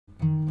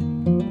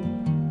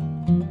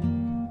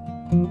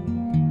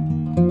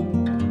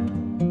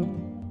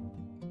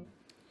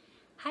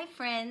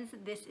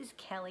this is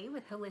Kelly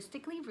with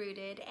Holistically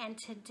Rooted, and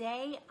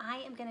today I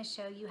am going to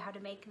show you how to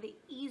make the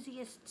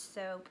easiest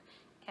soap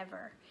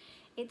ever.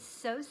 It's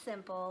so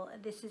simple.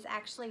 This is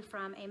actually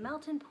from a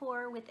melt and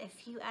pour with a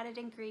few added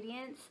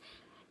ingredients.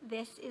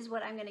 This is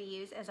what I'm going to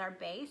use as our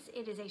base.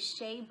 It is a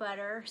shea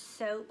butter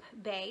soap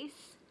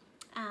base.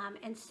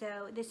 And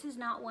so this is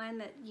not one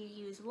that you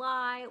use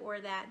lye or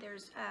that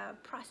there's a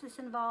process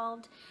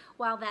involved.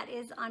 While that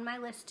is on my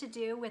list to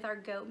do with our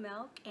goat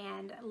milk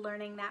and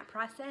learning that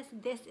process,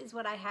 this is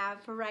what I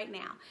have for right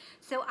now.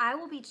 So I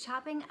will be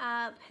chopping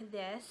up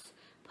this,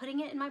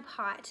 putting it in my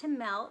pot to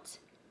melt,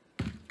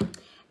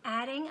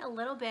 adding a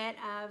little bit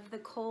of the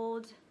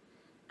cold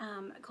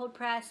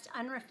pressed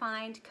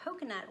unrefined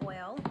coconut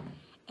oil.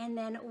 And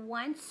then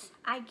once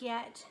I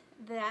get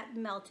that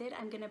melted,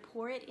 I'm going to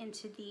pour it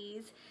into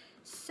these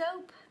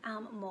soap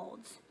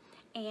molds,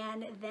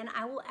 and then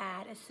I will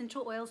add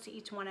essential oils to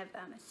each one of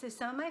them. So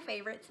some of my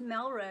favorites,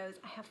 Melrose.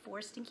 I have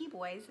 4 stinky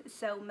boys,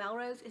 so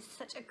Melrose is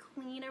such a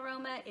clean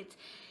aroma. It's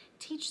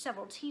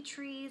several tea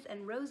trees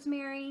and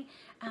rosemary.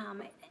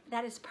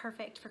 That is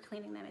perfect for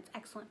cleaning them. It's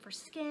excellent for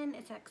skin.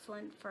 It's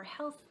excellent for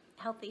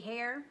healthy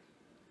hair.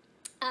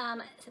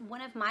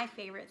 One of my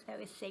favorites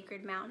though is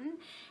Sacred Mountain.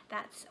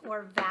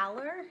 Or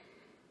Valor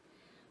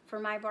for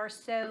my bar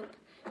soap.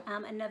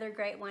 Another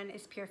great one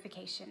is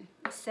Purification.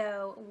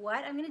 So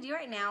what I'm going to do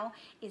right now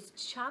is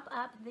chop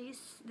up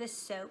this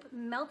soap,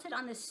 melt it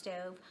on the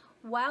stove.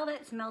 While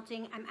that's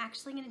melting, I'm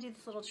actually going to do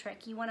this little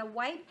trick. You want to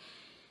wipe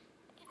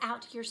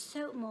out your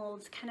soap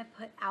molds, kind of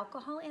put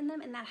alcohol in them,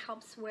 and that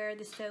helps where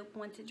the soap,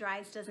 once it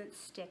dries, doesn't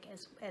stick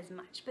as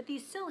much. But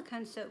these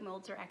silicone soap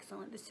molds are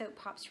excellent. The soap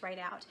pops right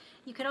out.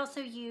 You could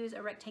also use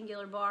a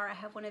rectangular bar. I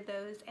have one of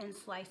those, and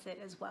slice it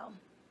as well.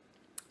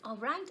 All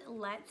right,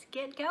 let's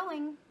get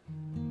going.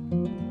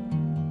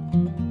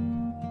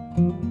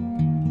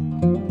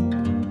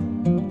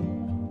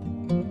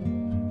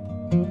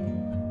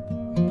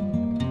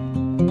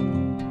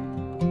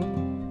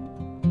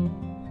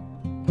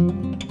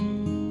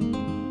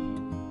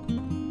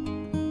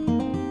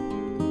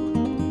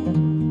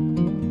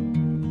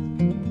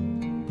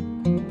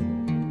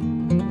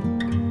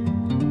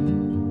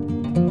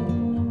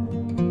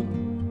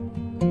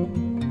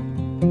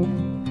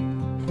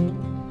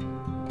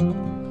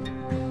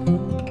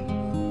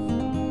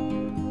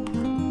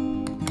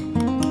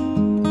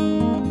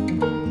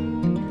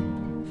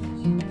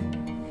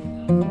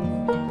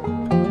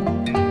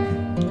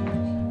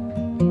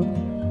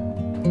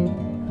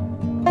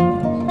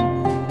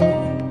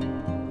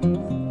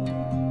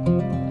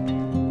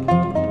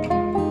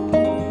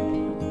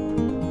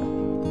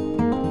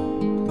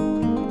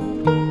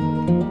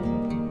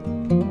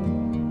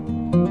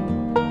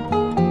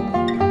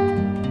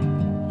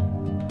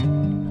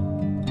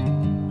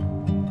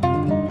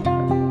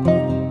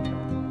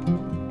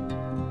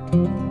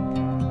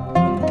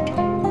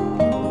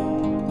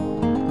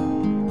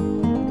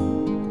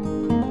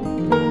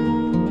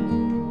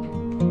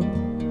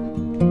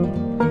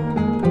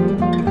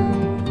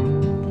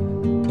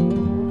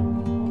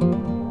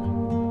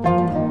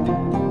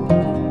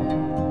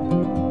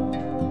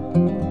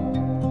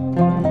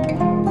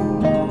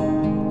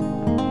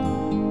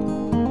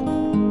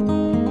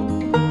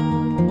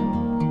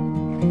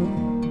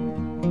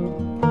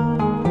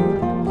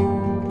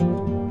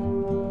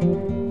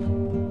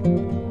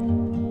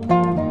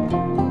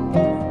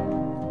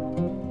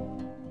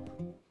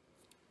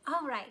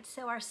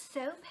 So our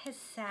soap has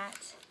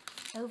sat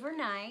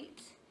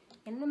overnight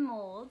in the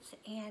molds,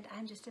 and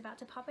I'm just about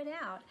to pop it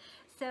out.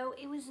 So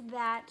it was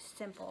that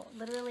simple.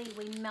 Literally,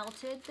 we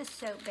melted the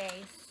soap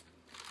base.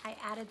 I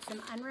added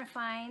some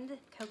unrefined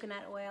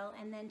coconut oil,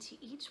 and then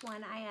to each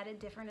one I added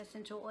different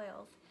essential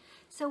oils.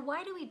 So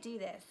why do we do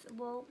this?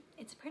 Well,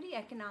 it's pretty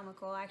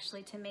economical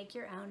actually to make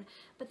your own,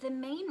 but the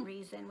main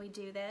reason we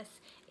do this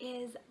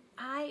is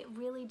I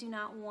really do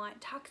not want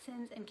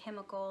toxins and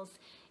chemicals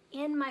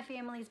in my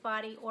family's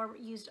body or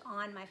used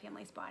on my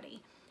family's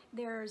body.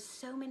 There's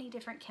so many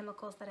different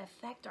chemicals that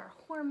affect our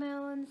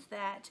hormones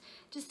that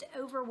just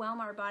overwhelm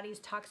our body's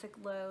toxic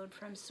load,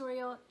 from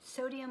sodium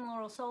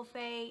lauryl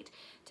sulfate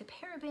to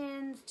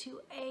parabens to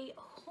a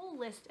whole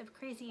list of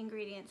crazy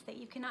ingredients that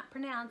you cannot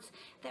pronounce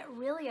that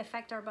really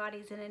affect our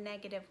bodies in a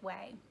negative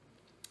way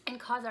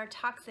and cause our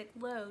toxic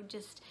load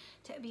just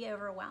to be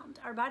overwhelmed.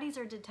 Our bodies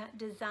are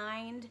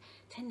designed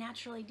to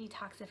naturally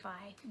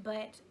detoxify,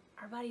 but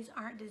our bodies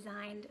aren't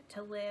designed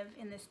to live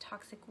in this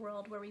toxic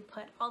world where we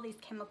put all these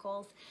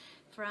chemicals,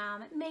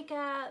 from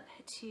makeup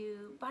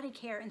to body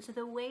care. And so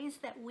the ways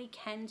that we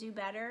can do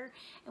better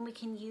and we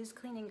can use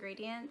clean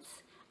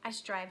ingredients, I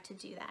strive to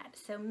do that.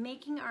 So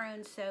making our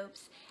own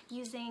soaps,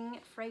 using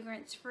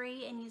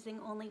fragrance-free and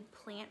using only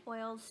plant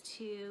oils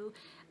to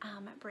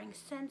bring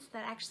scents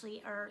that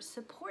actually are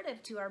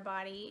supportive to our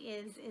body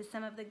is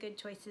some of the good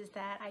choices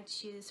that I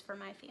choose for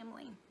my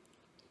family.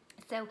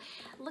 So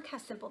look how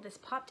simple this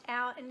popped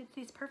out, and it's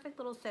these perfect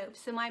little soaps.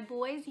 So my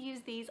boys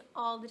use these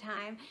all the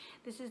time.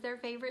 This is their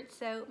favorite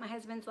soap. My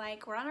husband's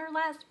like, we're on our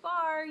last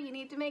bar, you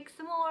need to make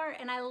some more.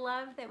 And I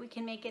love that we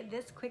can make it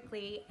this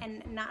quickly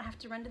and not have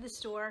to run to the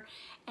store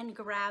and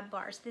grab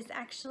bars. This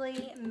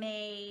actually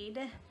made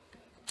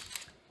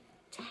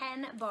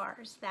 10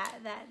 bars, that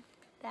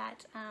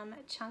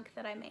chunk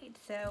that I made.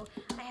 So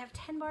I have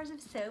 10 bars of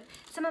soap.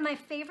 Some of my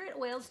favorite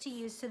oils to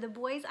use. So the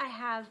boys, I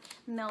have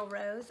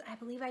Melrose. I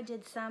believe I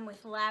did some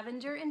with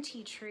lavender and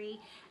tea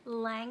tree.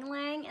 Lang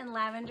Lang and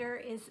lavender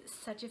is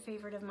such a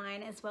favorite of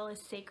mine, as well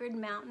as Sacred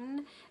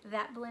Mountain,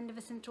 that blend of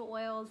essential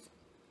oils.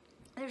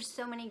 There's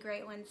so many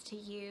great ones to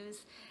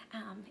use.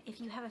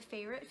 If you have a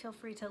favorite, feel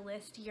free to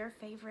list your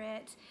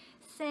favorite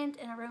scent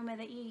and aroma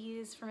that you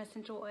use from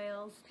essential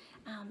oils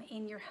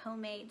in your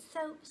homemade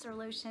soaps or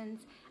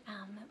lotions.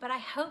 But I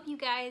hope you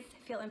guys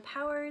feel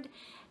empowered,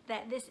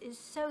 that this is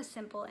so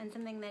simple and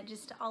something that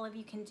just all of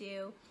you can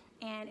do.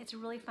 And it's a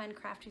really fun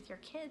craft with your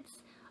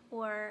kids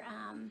or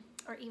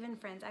even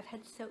friends. I've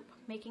had soap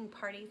making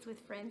parties with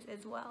friends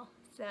as well.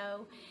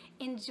 So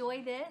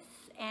enjoy this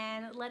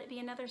and let it be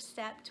another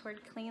step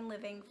toward clean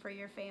living for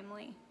your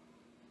family.